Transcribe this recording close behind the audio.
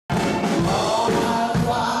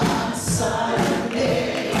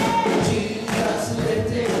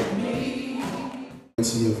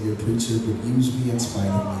of your preacher, but use me in spite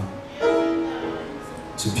of me,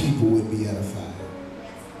 so people would be edified,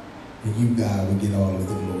 and you, God, would get all of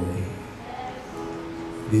the glory.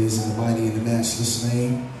 It is in the mighty and the matchless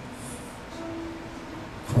name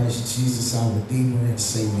Christ Jesus, our Redeemer and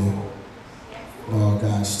Savior, and all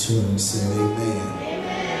God's children said amen,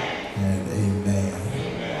 and amen.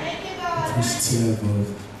 Appreciative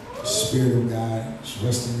of the Spirit of God is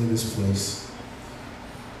resting in this place.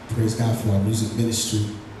 Praise God for our music ministry,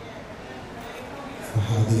 for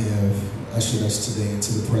how they have ushered us today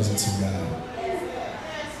into the presence of God.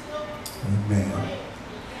 Amen.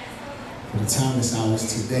 For the time is ours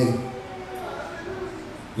today,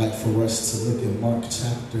 I'd like for us to look at Mark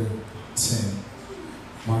chapter 10.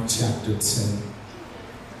 Mark chapter 10.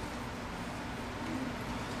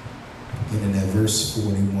 Beginning at verse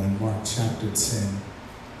 41. Mark chapter 10.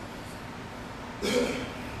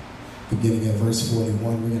 Beginning at verse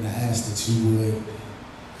 41, we're going to ask that you would,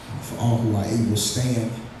 for all who are able,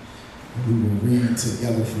 stand. We will read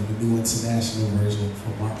together from the New International Version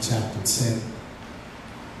from Mark chapter 10,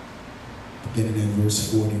 beginning at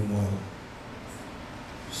verse 41.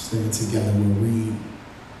 Stand together, we'll read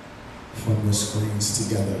from the screens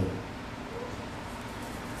together.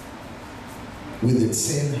 When the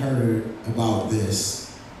 10 heard about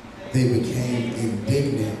this, they became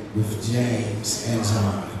indignant with James and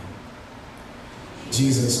John.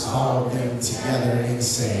 Jesus called them together and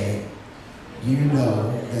said, "You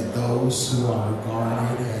know that those who are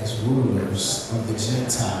regarded as rulers of the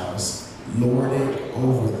Gentiles lord it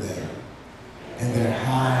over them, and their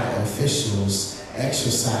high officials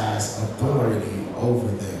exercise authority over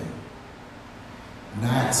them.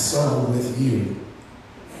 Not so with you.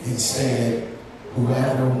 Instead,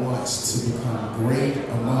 whoever wants to become great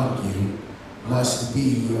among you must be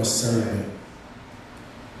your servant.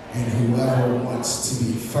 And whoever wants to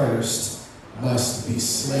be first must be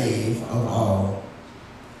slave of all.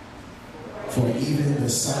 For even the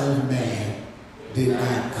Son of Man did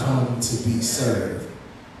not come to be served,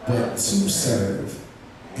 but to serve,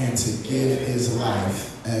 and to give his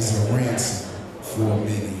life as a ransom for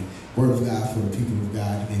many." Word of God for the people of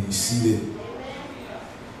God. You may be seated.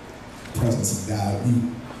 Presence of God.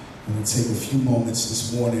 We're going to take a few moments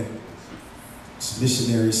this morning. It's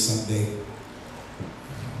Missionary Sunday.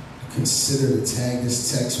 Consider to tag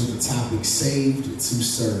this text with the topic, saved to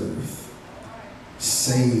serve.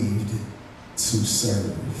 Saved to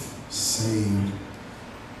serve. Saved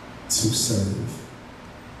to serve.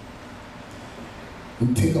 We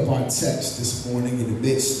pick up our text this morning in the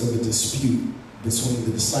midst of a dispute between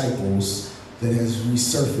the disciples that has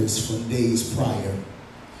resurfaced from days prior.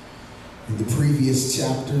 In the previous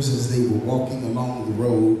chapters, as they were walking along the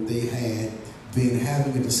road, they had been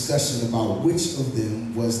having a discussion about which of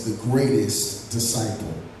them was the greatest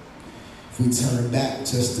disciple. If we turn back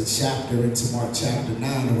just a chapter into Mark chapter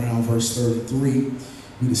 9, around verse 33,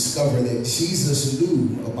 we discover that Jesus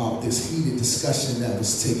knew about this heated discussion that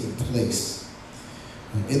was taking place.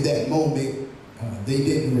 In that moment, they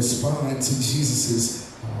didn't respond to Jesus's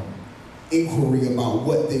inquiry about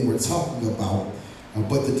what they were talking about,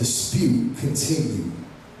 but the dispute continued.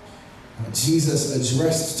 Jesus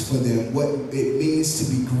addressed for them what it means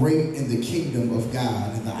to be great in the kingdom of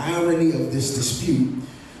God. And the irony of this dispute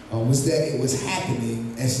was that it was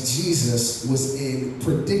happening as Jesus was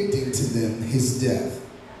predicting to them his death.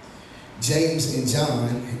 James and John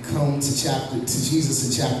had come to Jesus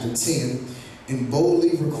in chapter 10 and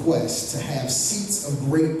boldly request to have seats of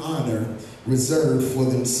great honor reserved for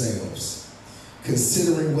themselves.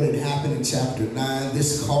 Considering what had happened in chapter 9,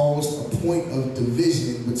 this caused a point of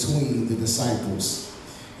division between the disciples.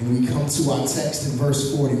 And we come to our text in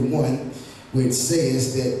verse 41, where it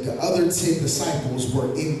says that the other 10 disciples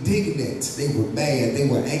were indignant. They were mad, they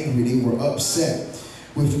were angry, they were upset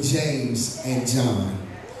with James and John.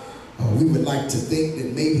 We would like to think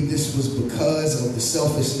that maybe this was because of the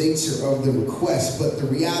selfish nature of the request, but the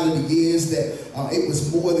reality is that it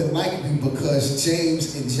was more than likely because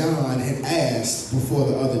James and John had asked before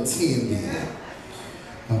the other 10 did.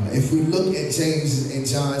 If we look at James and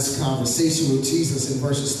John's conversation with Jesus in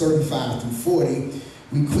verses 35 through 40,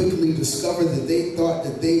 we quickly discover that they thought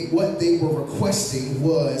that what they were requesting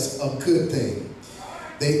was a good thing.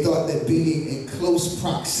 They thought that being in close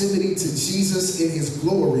proximity to Jesus in his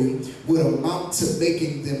glory would amount to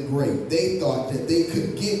making them great. They thought that they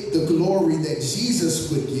could get the glory that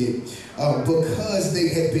Jesus would get because they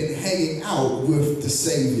had been hanging out with the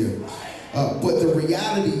Savior. But the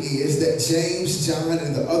reality is that James, John,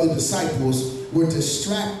 and the other disciples were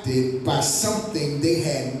distracted by something they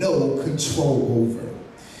had no control over.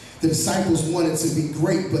 The disciples wanted to be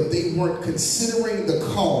great, but they weren't considering the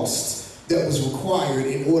cost that was required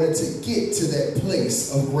in order to get to that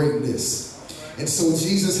place of greatness. And so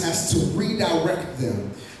Jesus has to redirect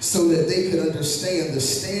them so that they could understand the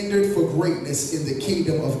standard for greatness in the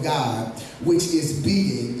kingdom of God, which is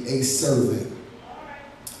being a servant.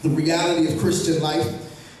 The reality of Christian life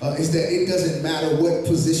is that it doesn't matter what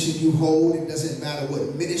position you hold, it doesn't matter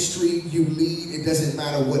what ministry you lead, it doesn't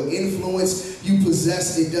matter what influence you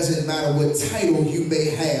possess, it doesn't matter what title you may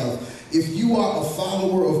have. If you are a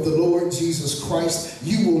follower of the Lord Jesus Christ,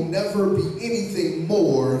 you will never be anything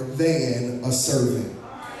more than a servant.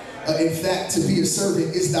 In fact, to be a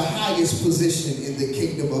servant is the highest position in the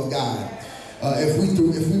kingdom of God. If we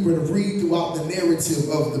were to read throughout the narrative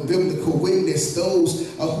of the biblical witness,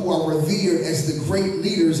 those who are revered as the great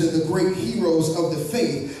leaders and the great heroes of the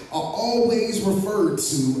faith are always referred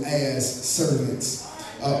to as servants.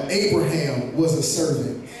 Abraham was a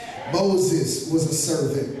servant. Moses was a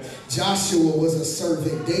servant. Joshua was a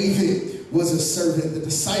servant. David was a servant. The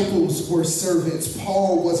disciples were servants.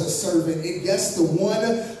 Paul was a servant. And yes, the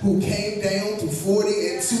one who came down through 40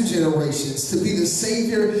 and 2 generations to be the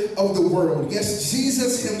Savior of the world. Yes,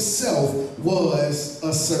 Jesus himself was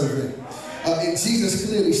a servant. And Jesus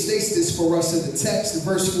clearly states this for us in the text. In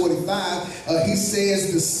verse 45, he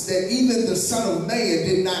says that even the Son of Man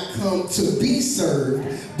did not come to be served,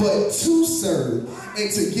 but to serve and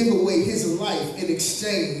to give away his life in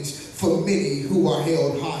exchange for many who are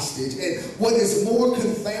held hostage. And what is more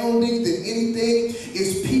confounding than anything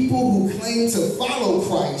is people who claim to follow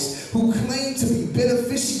Christ, who claim to be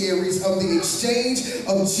beneficiaries of the exchange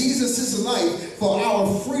of Jesus' life for our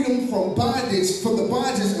freedom from bondage, from the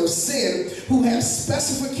bondage of sin, who have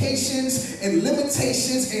specifications and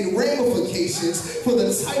limitations and ramifications for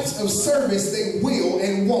the types of service they will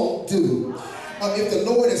and won't do. If the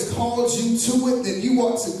Lord has called you to it, then you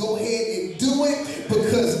ought to go ahead and do it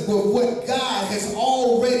because of what God has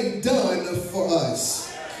already done for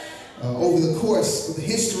us. Over the course of the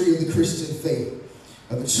history of the Christian faith,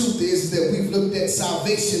 the truth is that we've looked at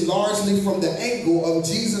salvation largely from the angle of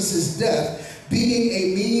Jesus' death being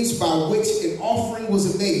a means by which an offering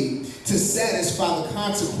was made to satisfy the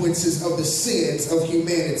consequences of the sins of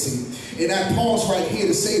humanity. And I pause right here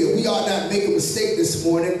to say that we ought not make a mistake this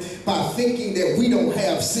morning by thinking that we don't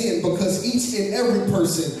have sin, because each and every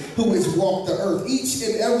person who has walked the earth, each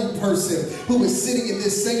and every person who is sitting in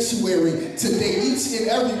this sanctuary today, each and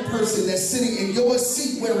every person that's sitting in your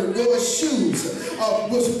seat wearing your shoes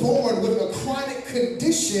was born with a chronic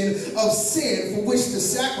condition of sin for which the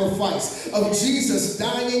sacrifice of Jesus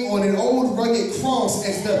dying on an old rugged cross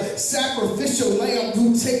as the sacrificial lamb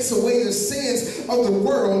who takes away the sins of the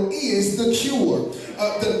world is the cure.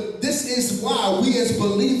 This is why we as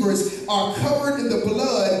believers are covered in the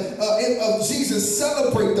blood of Jesus,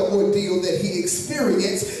 celebrate the ordeal that he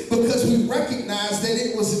experienced, because we recognize that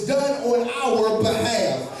it was done on our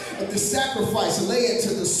behalf. The sacrifice led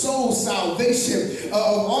to the soul salvation of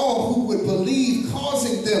all who would believe,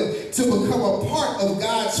 causing them to become a part of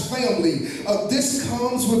God's family. This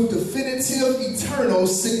comes with definitive eternal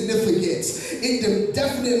significance. It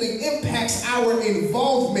definitely impacts our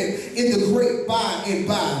involvement in the great by and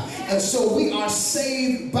by. And so we are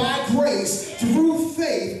saved by grace through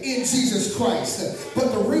faith in Jesus Christ.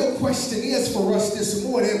 But the real question is for us this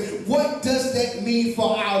morning, what does that mean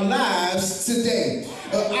for our lives today?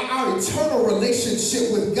 Our eternal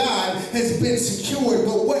relationship with God has been secured,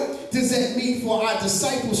 but what does that mean for our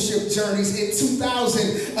discipleship journeys in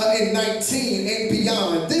 2019 and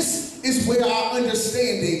beyond? This is where our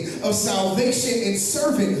understanding of salvation and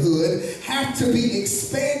servanthood have to be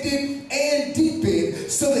expanded and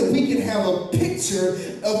deepened so that we can have a picture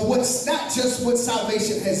of what's not just what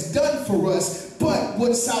salvation has done for us, but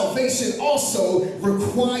what salvation also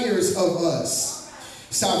requires of us.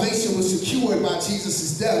 Salvation was secured by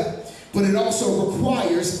Jesus' death, but it also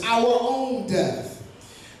requires our own death.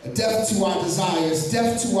 Death to our desires,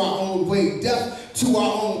 death to our own way, death to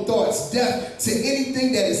our own thoughts, death to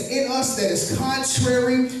anything that is in us that is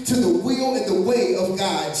contrary to the will and the way of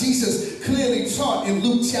God. Jesus clearly taught in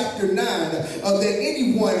Luke chapter 9 that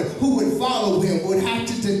anyone who would follow him would have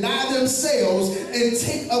to deny themselves and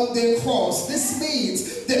take up their cross. This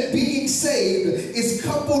means that being saved is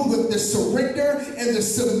coupled with the surrender and the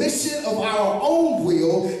submission of our own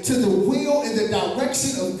will to the will and the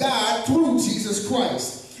direction of God through Jesus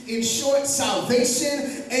Christ. In short,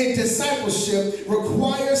 salvation and discipleship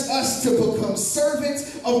requires us to become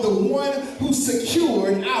servants of the one who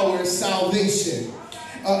secured our salvation.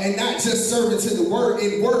 and not just servant to the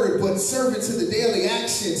word, but servant to the daily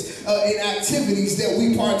actions and activities that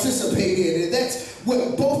we participate in. And that's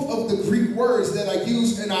what both of the Greek words that are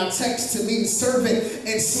used in our text to mean servant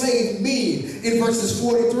and slave mean. In verses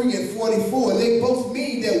 43 and 44, they both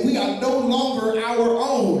mean that we are no longer our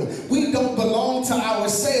own. We don't belong to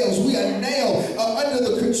ourselves. We are now under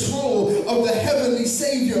the control of the heavenly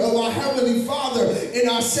Savior, of our Heavenly Father and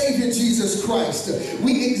our Savior Jesus Christ.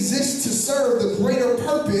 We exist to serve the greater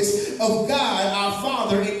purpose of God, our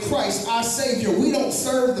Father, in Christ, our Savior. We don't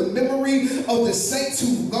serve the memory of the saints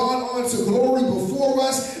who've gone on to glory before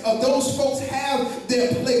us. Those folks have their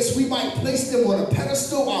place. We might place them on a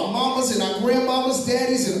pedestal, our mamas and our grandmamas,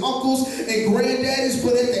 daddies and uncles and granddaddies,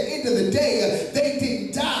 but at the end of the day, they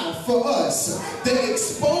didn't die for us. They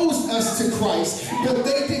exposed us to Christ, but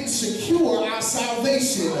they didn't secure our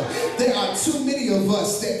salvation. There are too many of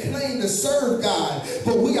us that claim to serve God,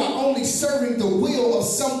 but we are only serving the will of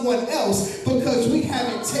someone else because we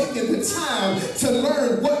haven't taken the time to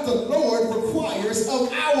learn what the Lord requires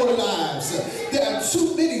of our lives. There are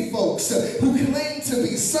too many folks who claim to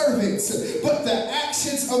be servants, but the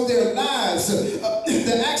actions of their lives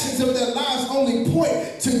only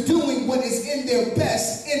point to doing what is in their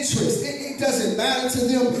best interest. It doesn't matter to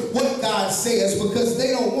them what God says because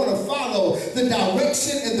they don't want to follow the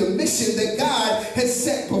direction and the mission that God has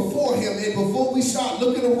set before him. And before we start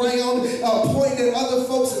looking around, pointing at other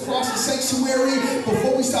folks across the sanctuary,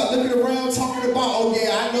 before we start looking around talking about, oh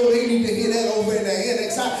yeah, I know they need to hear that over in the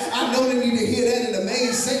annex. I know they need to hear that in the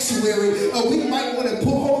main sanctuary. We might want to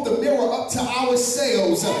hold the mirror up to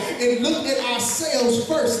ourselves and look at ourselves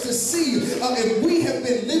first to see if we have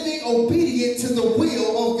been living obedient to the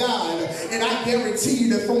will of God. And I guarantee you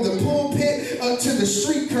that from the pulpit to the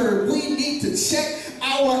street curb, we need to check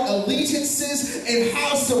our allegiances and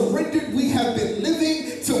how surrendered we have been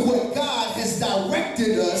living to what God has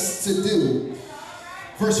directed us to do.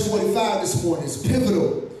 Verse 45 this morning is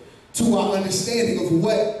pivotal to our understanding of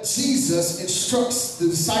what Jesus instructs the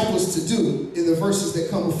disciples to do in the verses that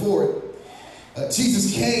come before it.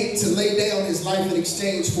 Jesus came to lay down his life in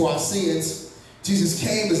exchange for our sins. Jesus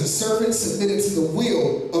came as a servant submitted to the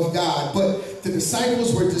will of God, but the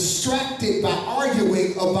disciples were distracted by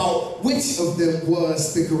arguing about which of them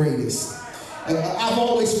was the greatest. I've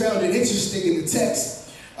always found it interesting in the text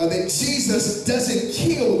that Jesus doesn't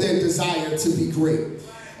kill their desire to be great.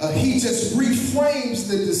 He just reframes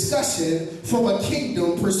the discussion from a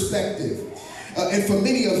kingdom perspective. And for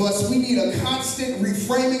many of us, we need a constant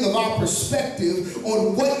reframing of our perspective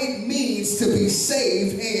on what it means to be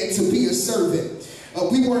saved and to be a servant.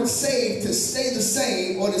 We weren't saved to stay the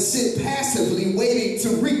same or to sit passively waiting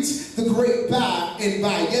to reach the great by and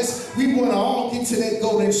by. Yes, we want to all get to that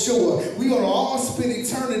golden shore. We want to all spend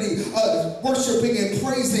eternity worshiping and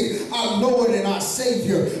praising our Lord and our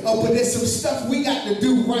Savior. But there's some stuff we got to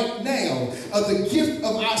do right now. The gift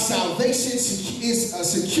of our salvation is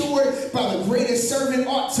secured by the greatest servant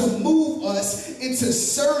ought to move us into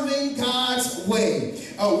serving God's way.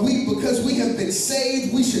 Because we have been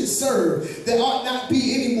saved, we should serve. There ought not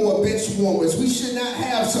be any more bench warmers. We should not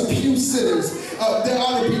have some pew sitters. There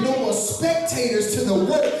ought to be no more spectators to the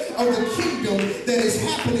work of the kingdom that is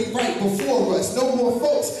happening right before us. No more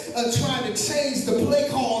folks trying to change the play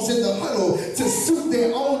calls in the huddle to suit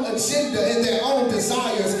their own agenda and their own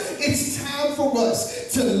desires. It's time for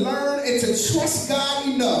us to learn and to trust God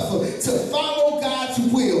enough to follow God's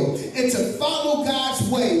will and to follow God's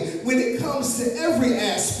way when it comes to every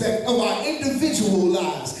aspect of our individual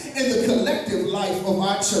lives and the collective life of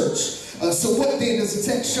our church. So what then does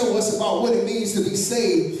the text show us about what it means to be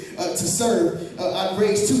saved, to serve? I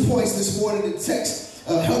raised 2 points this morning. The text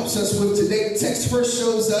helps us with today. The text first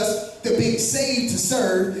shows us that being saved to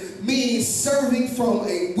serve means serving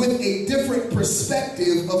with a different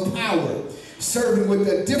perspective of power. Serving with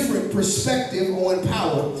a different perspective on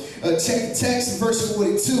power. Check the text, verse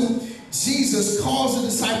 42. Jesus calls the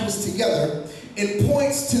disciples together and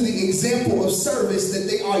points to the example of service that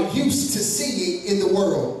they are used to seeing in the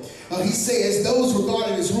world. He says, those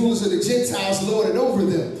regarded as rulers of the Gentiles lord it over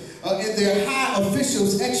them, and their high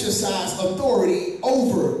officials exercise authority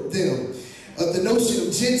over them. The notion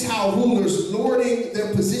of Gentile rulers lording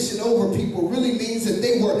their position over people really means that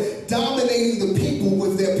they were dominating the people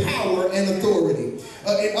with their power and authority.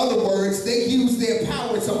 In other words, they used their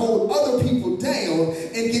power to hold other people down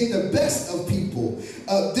and get the best of people.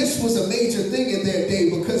 This was a major thing in their day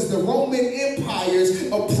because the Roman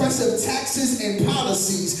Empire's oppressive taxes and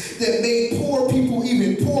policies that made poor people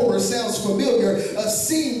even poorer, sounds familiar,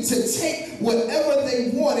 seemed to take whatever they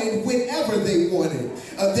wanted whenever they wanted.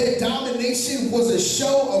 Their domination was a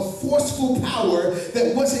show of forceful power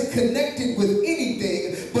that wasn't connected with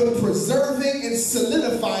anything but preserving and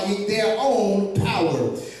solidifying their own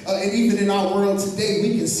power. And even in our world today,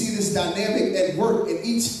 we can see this dynamic at work in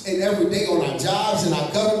each and every day on our jobs, in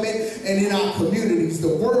our government, and in our communities.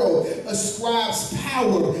 The world ascribes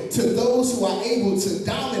power to those who are able to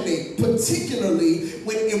dominate, particularly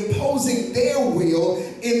when imposing their will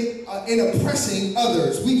in oppressing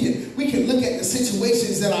others. We can look at the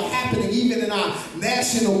situations that are happening even in our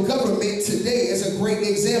national government today as a great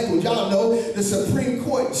example. Y'all know the Supreme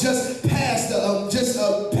Court just passed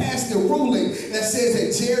the ruling that says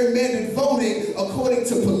that gerrymandered voting according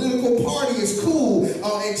to political party is cool,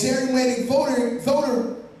 and gerrymandered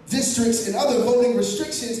voter districts and other voting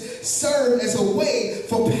restrictions serve as a way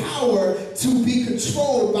for power to be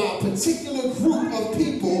controlled by a particular group of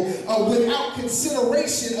people without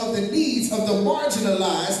consideration of the needs of the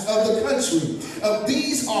marginalized of the country.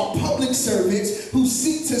 These are public servants who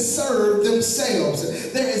seek to serve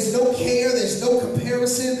themselves. There is no care, there's no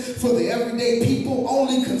comparison for the everyday people,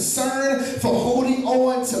 only concern for holding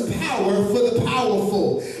on to power for the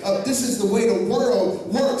powerful. This is the way the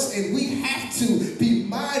world works, and we have to be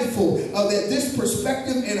mindful that this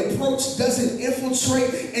perspective and approach doesn't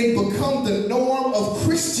infiltrate and become the norm of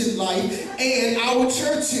Christian life and our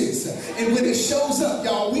churches. And when it shows up,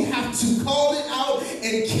 y'all, we have to call it out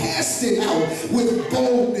and cast it out with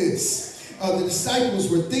boldness. The disciples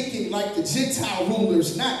were thinking like the Gentile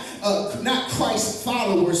rulers, not Christ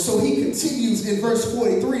followers. So he continues in verse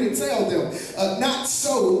 43 to tell them, not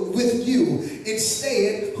so with you.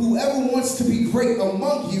 Instead, whoever wants to be great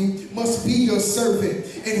among you must be your servant,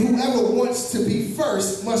 and whoever wants to be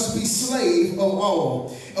first must be slave of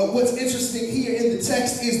all. What's interesting here in the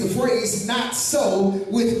text is the phrase, not so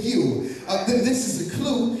with you. This is a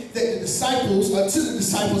clue that to the disciples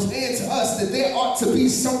and to us, that there ought to be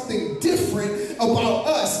something different about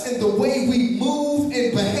us and the way we move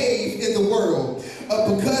and behave in the world.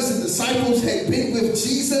 Because the disciples had been with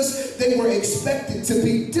Jesus, they were expected to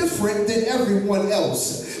be different than everyone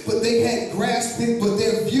else. But they had grasped it, but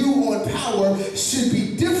their view on power should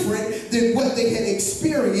be different than what they had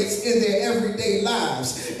experienced in their everyday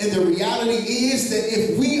lives. And the reality is that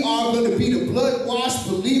if we are going to be the blood-washed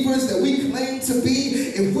believers that we claim to be,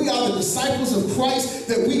 if we are the disciples of Christ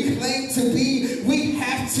that we claim to be, we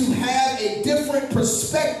have to have a different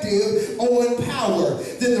perspective on power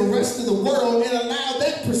than the rest of the world, and allow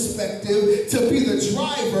that perspective to be the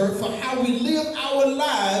driver for how we live our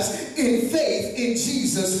lives in faith in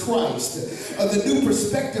Jesus Christ. The new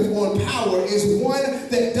perspective on power is one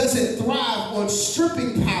that doesn't thrive on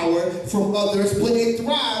stripping power from others, but it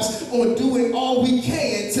thrives on doing all we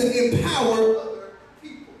can to empower others.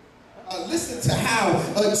 Listen to how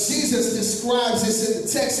Jesus describes this in the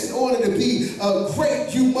text. In order to be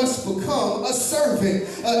great, you must become a servant.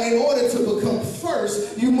 In order to become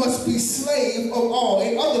first, you must be slave of all.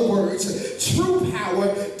 In other words, true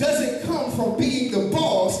power doesn't come from being the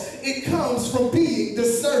boss. It comes from being the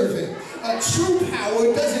servant. True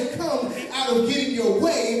power doesn't come out of getting your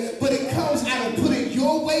way, but it comes out of putting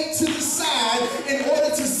your weight to the side in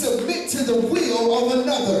order to submit to the will of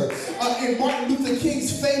another. In Martin Luther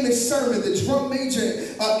King's famous sermon, The Drum Major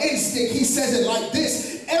Instinct, he says it like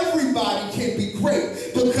this: everybody can be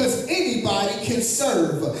great because anybody can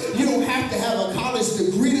serve. You don't have to have a college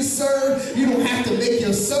degree to serve. You don't have to make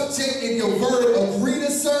your subject and your verb agree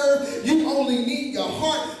to serve. You only need your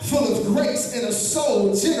heart full of grace and a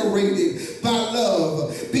soul generated by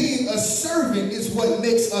love. Being a servant is what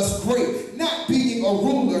makes us great, not being a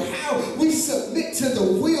ruler. How we submit to the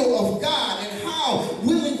will of God and how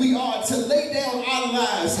willing we are to lay down our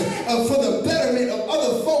lives for the betterment of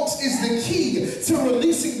other folks is the key to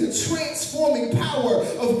releasing the transforming power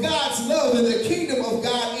of God's love and the kingdom of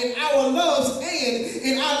God in our lives and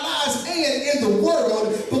in the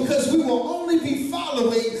world, because we will only be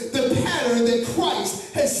following the pattern that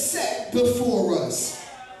Christ has set before us.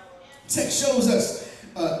 Text shows us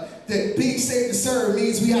that being saved to serve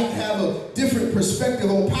means we have to have a different perspective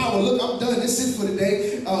on power. Look, I'm done. This is it for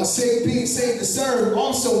today. Being saved to serve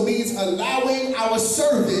also means allowing our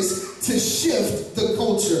service to shift the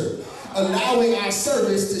culture. Allowing our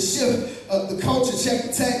service to shift the culture. Check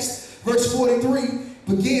the text. Verse 43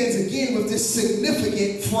 begins again with this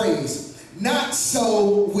significant phrase, not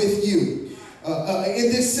so with you.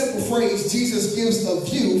 In this simple phrase, Jesus gives a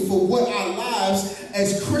view for what our lives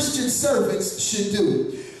as Christian servants should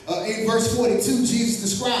do. In verse 42, Jesus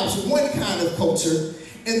describes one kind of culture,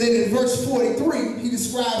 and then in verse 43, he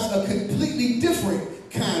describes a completely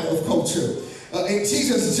different kind of culture. And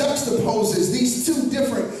Jesus juxtaposes these two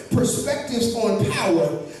different perspectives on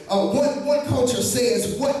power One culture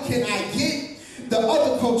says, what can I get? The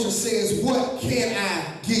other culture says, what can I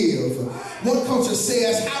give? One culture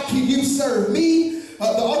says, how can you serve me? The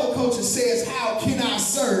other culture says, how can I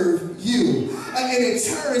serve you? And it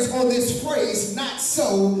turns on this phrase, not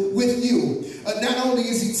so with you. Not only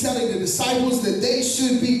is he telling the disciples that they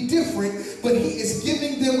should be different, but he is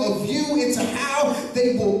giving them a view into how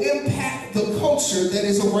they will impact the culture that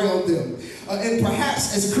is around them. And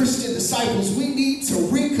perhaps as Christian disciples, we need to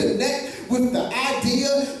reconnect with the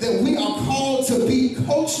idea that we are called to be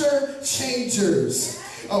culture changers.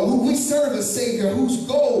 We serve a Savior whose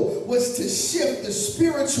goal was to shift the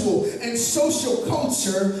spiritual and social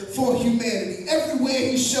culture for humanity. Everywhere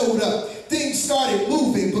he showed up, things started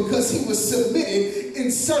moving because he was submitted in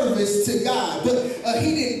service to God. But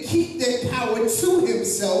he didn't keep that power to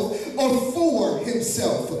himself or for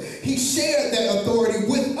himself. He shared that authority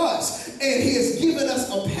with us, and he has given us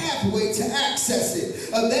a pathway to access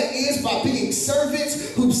it. That is by being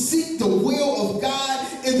servants who seek the will of God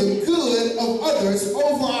and the good of others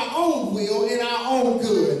over our own will and our own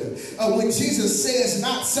good. When Jesus says,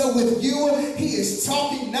 not so with you, he is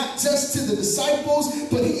talking not just to the disciples,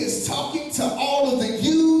 but he is talking to all of the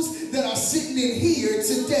yous that are sitting in here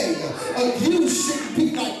today. You shouldn't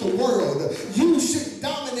be like the world. You shouldn't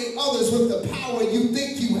dominate others with the power you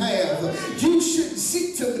think you have. You shouldn't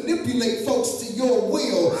seek to manipulate folks to your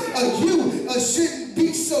will. You shouldn't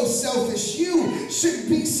be so selfish. You shouldn't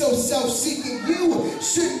be so self-seeking. You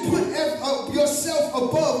shouldn't put yourself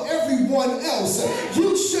above everyone else.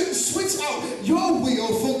 You shouldn't switch out your will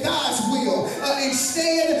for God's will.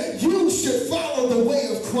 Instead, you should follow the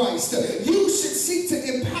way of Christ. You should seek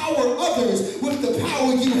to empower others with the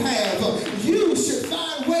power you have. You should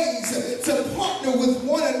find ways to partner with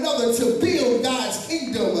one another to build God's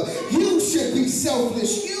kingdom. You should be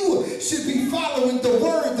selfless. You should be following the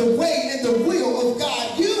word, the way, and the will of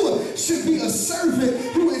God. You should be a servant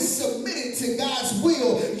who is submitted to God's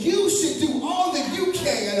will. You should do all that you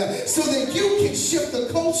can so that you can shift the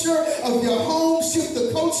culture of your home, shift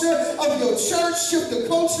the culture of your church, shift the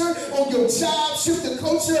culture on your job, shift the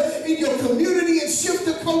culture in your community, and shift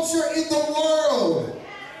the culture in the world.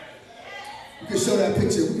 We can show that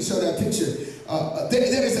picture. We can show that picture.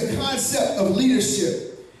 There is a concept of leadership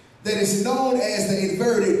that is known as the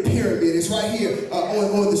inverted pyramid. It's right here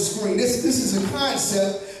on the screen. This is a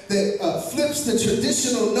concept that flips the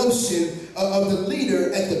traditional notion of the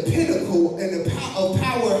leader at the pinnacle and the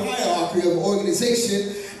power hierarchy of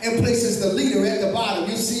organization and places the leader at the bottom.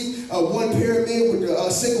 You see one pyramid with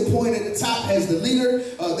a single point at the top has the leader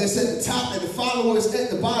that's at the top and the followers at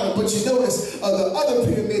the bottom. But you notice the other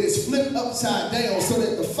pyramid is flipped upside down so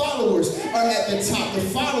that the followers are at the top, the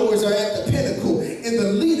followers are at the pinnacle, and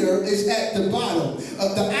the leader is at the bottom.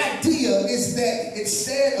 The idea is that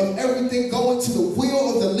instead of everything going to the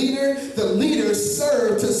will of the leader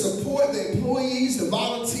served to support the employees, the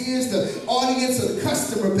volunteers, the audience, or the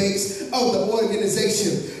customer base of the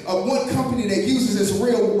organization. One company that uses this a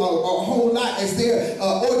whole lot as their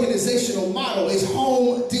organizational model is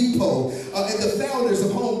Home Depot. And the founders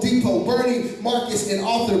of Home Depot, Bernie, Marcus, and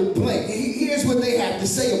Arthur Blank. Here's what they have to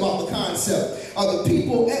say about the concept. The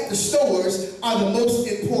people at the stores are the most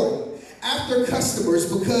important after customers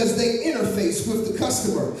because they interface with the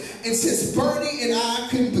customer. And since Bernie and I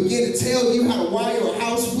couldn't begin to tell you how to wire a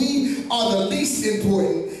house, we are the least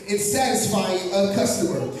important in satisfying a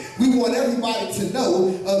customer. We want everybody to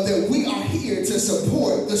know that we are here to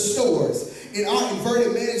support the stores. In our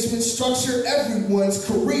inverted management structure, everyone's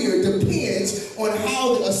career depends on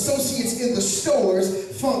how the associates in the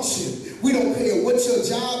stores function. We don't care what your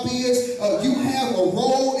job is. You have a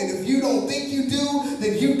role, and if you don't think you do,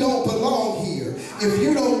 then you don't belong here. If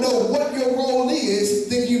you don't know what your role is,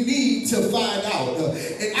 then you need to find out.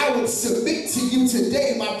 And I would submit to you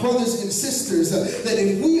today, my brothers and sisters, that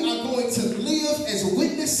if we are going to live as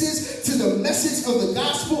witnesses to the message of the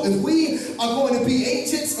gospel, if we are going to be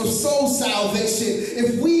agents of soul salvation,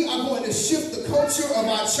 if we are going to shift the culture of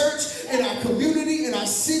our church, in our community, in our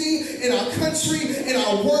city, in our country, in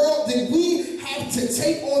our world, then we have to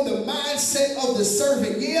take on the mindset of the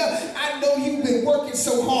servant. Yeah, I know you've been working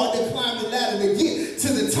so hard to climb the ladder to get to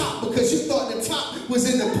the top because you thought the top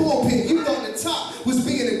was in the pulpit. You thought the top was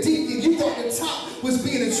being a deacon. You thought the top was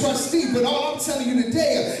being a trustee. But all I'm telling you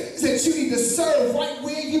today is that you need to serve right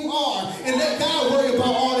where you are and let God worry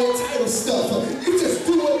about all that title stuff. You just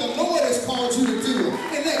do what the Lord has called you to do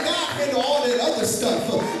and let God handle all that other stuff.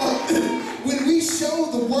 When we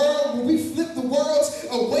show the world, when we flip the world's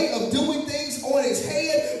way of doing things on its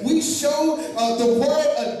head, we show the world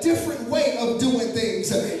a different way of doing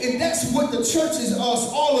things. And that's what the church is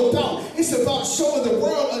all about. It's about showing the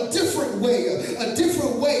world a different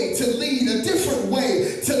way to lead, a different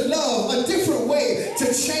way to love, a different way to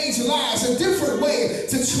change lives, a different way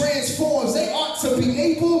to transform. They ought to be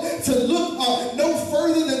able to look no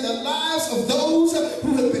further than the lives of those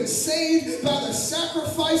who have been saved by the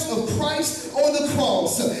sacrifice of Christ on the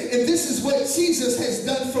cross. And this is what Jesus has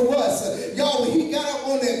done for us. Y'all, when he got up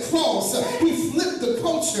on that cross, he flipped the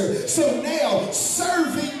culture. So now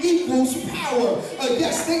serving equals power.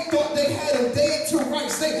 Yes, they thought they had him dead to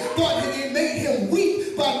rights. They thought that it made him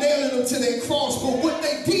weak by nailing him to that cross. But what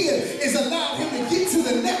they did is allow him to get to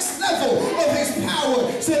the next level of his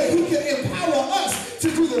power so that he could empower us to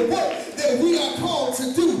do the work that we are called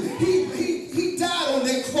to do. He died on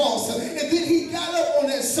that cross, and then he got up on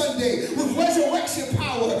that Sunday with resurrection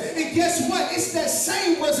power. And guess what? It's that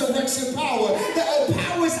same resurrection power that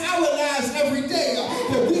empowers our lives every day.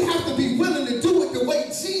 But we have to be willing to do it the way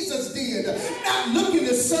Jesus did. Not looking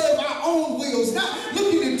to serve our own wills, not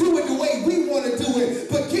looking to do it the way we want to do it,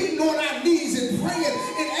 but getting on our knees and praying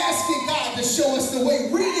and asking God to show us the way,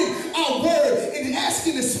 reading our word and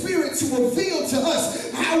asking the Spirit to reveal to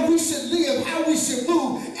us how we should live, how we should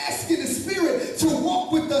move, asking the Spirit to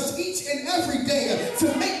walk with us each and every day, to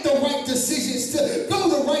make the right decisions, to go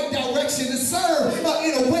the right direction, to serve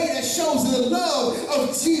in a way that shows the love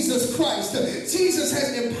of Jesus Christ. Jesus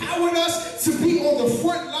has empowered us to be on the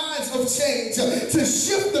front lines of change, to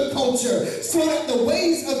shift the culture so that the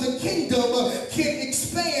ways of the kingdom can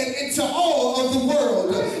expand into all of the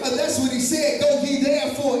world. That's what he said, go ye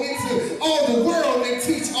therefore into all the world and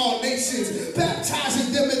teach all nations,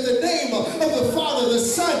 baptizing them in the name of the Father, the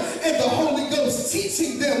Son, and the Holy Ghost,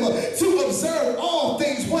 teaching them to observe all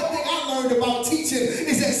things. One thing I learned about teaching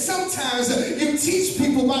is that sometimes you teach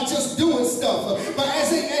people by just doing stuff, but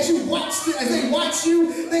as they watch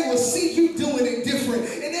you, they will see you doing it different,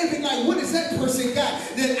 and they'll be like, what does that person got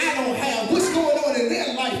that I don't have? What's going on in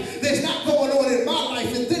their life that's not going on in my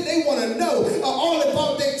life? And then they want to know all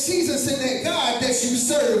about that Jesus and that God that you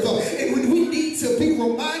serve. And when we need to be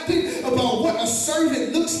reminded about what a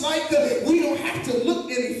servant looks like, we don't have to look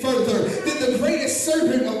any further than the greatest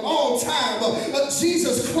servant of all time,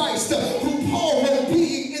 Jesus Christ, who Paul wrote,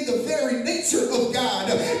 being in the very nature of God,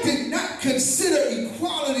 did not consider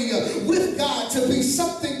equality with God to be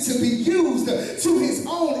something to be used to his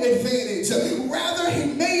own advantage. Rather,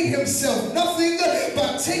 he made himself nothing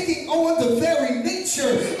by taking on the very nature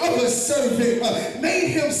of a servant, made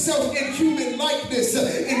himself in human likeness,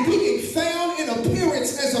 and being found in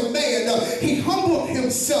appearance as a man, he humbled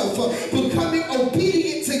himself, becoming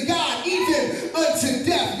obedient to God even unto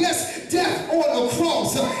death. Yes, death on a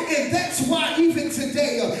cross. And that's why even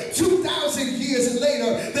today, 2,000 years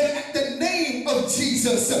later, the name of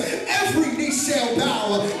Jesus, every knee shall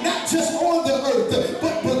bow, not just on the earth,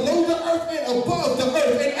 but below the earth and above the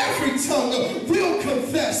earth, and every tongue will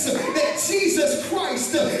confess that Jesus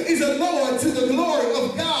Christ is the Lord, to the glory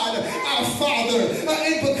of God our Father.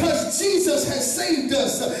 And because Jesus has saved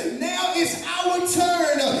us, now it's our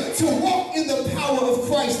turn to walk in the power of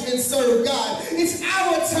Christ and serve God. It's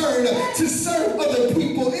our turn to serve other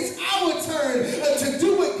people. It's our turn to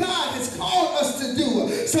do what God has called us to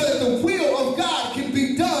do, so that the will of God can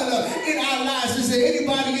be done in our lives. Is there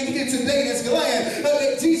anybody in here today that's glad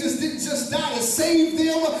that Jesus didn't just die to save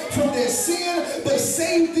them from their sin, but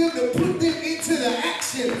save them to put them into the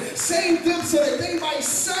action, save them so that they might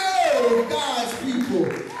serve God's people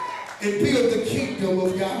and build the kingdom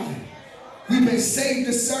of God? We've been saved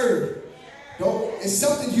to serve. It's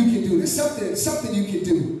something you can do. It's something you can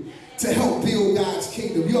do to help build God's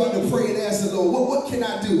kingdom. You ought to pray and ask the Lord, what can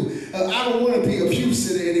I do? I don't want to be a pew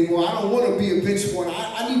sitter anymore. I don't want to be a bench warmer.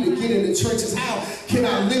 I need to get into churches. How can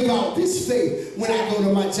I live out this faith when I go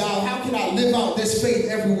to my job? How can I live out this faith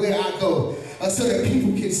everywhere I go? So that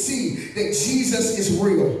people can see that Jesus is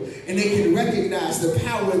real, and they can recognize the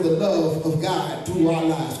power and the love of God through our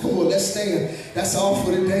lives. Come on, let's stand. That's all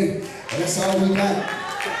for today. That's all we got.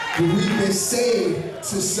 But we've been saved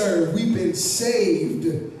to serve. We've been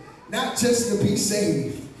saved not just to be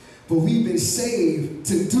saved, but we've been saved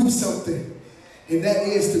to do something, and that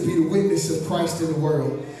is to be the witness of Christ in the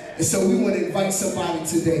world. And so we want to invite somebody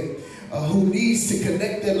today who needs to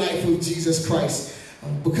connect their life with Jesus Christ,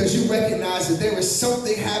 because you recognize that there is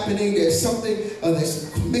something happening, there's something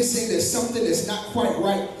that's missing, there's something that's not quite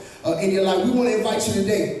right in your life. We want to invite you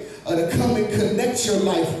today to come and connect your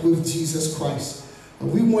life with Jesus Christ.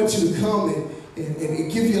 We want you to come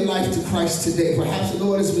and give your life to Christ today. Perhaps the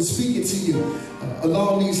Lord has been speaking to you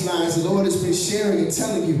along these lines. The Lord has been sharing and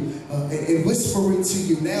telling you and whispering to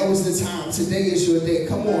you, now is the time. Today is your day.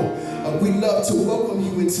 Come on. We'd love to welcome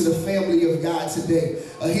you into the family of God today.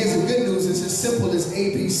 Here's the good news. It's as simple as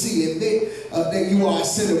ABC. Admit that you are a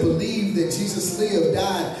sinner. Believe that Jesus lived,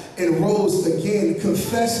 died, and rose again.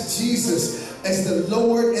 Confess Jesus as the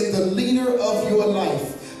Lord and the leader of your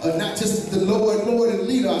life. Not just the Lord and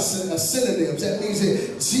leader are synonyms. That means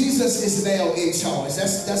that Jesus is now in charge.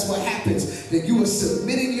 That's what happens. That you are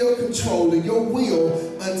submitting your control and your will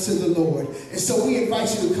unto the Lord. And so we invite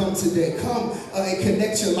you to come today. Come and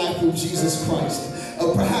connect your life with Jesus Christ.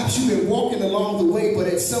 Perhaps you've been walking along the way, but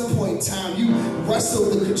at some point in time you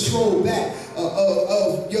wrestled the control back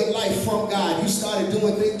of your life from God. You started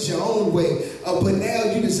doing things your own way, but now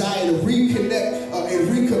you desire to reconnect and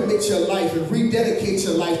recommit your life and rededicate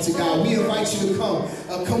your life to God. We invite you to come.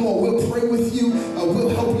 Come on, we'll pray with you. We'll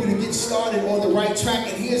help you to get started on the right track.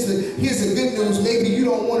 And here's the good news. Maybe you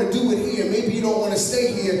don't want to do it here. Maybe you don't want to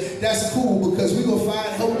stay here. That's cool, because we're going to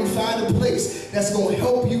help you find a place that's going to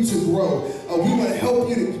help you to grow. We want to help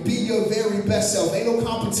you to be your very best self. Ain't no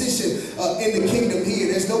competition in the kingdom here.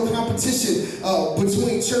 There's no competition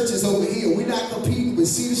between churches over here. We're not competing with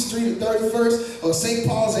Cedar Street or 31st or St.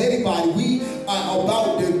 Paul's or anybody. We are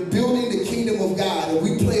about building the kingdom of God, and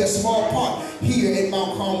we play a small part here at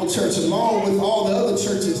Mount Carmel Church, along with all the other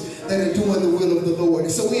churches that are doing the will of the Lord.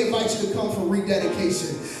 And so we invite you to come for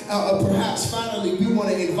rededication. Perhaps finally, we want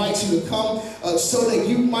to invite you to come so that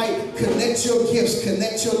you might connect your gifts,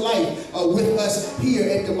 connect your life with us here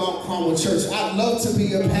at the Mount Carmel Church. I'd love to be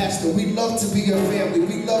your pastor. We'd love to be your family.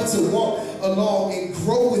 We'd love to walk along and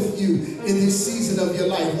grow with you in this season of your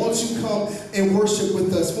life. Won't you come and worship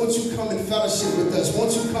with us? Won't you come and fellowship with us?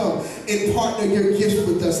 Won't you come and partner your gifts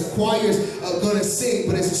with us? The choir's going to sing,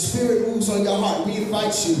 but as the Spirit moves on your heart, we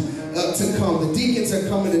invite you to come. The deacons are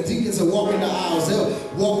coming. The deacons are walking the aisles. They'll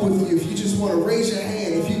walk with you. If you just want to raise your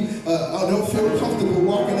hand, if you don't feel comfortable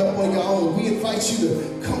walking up on your own, we invite you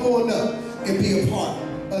to come on up and be a part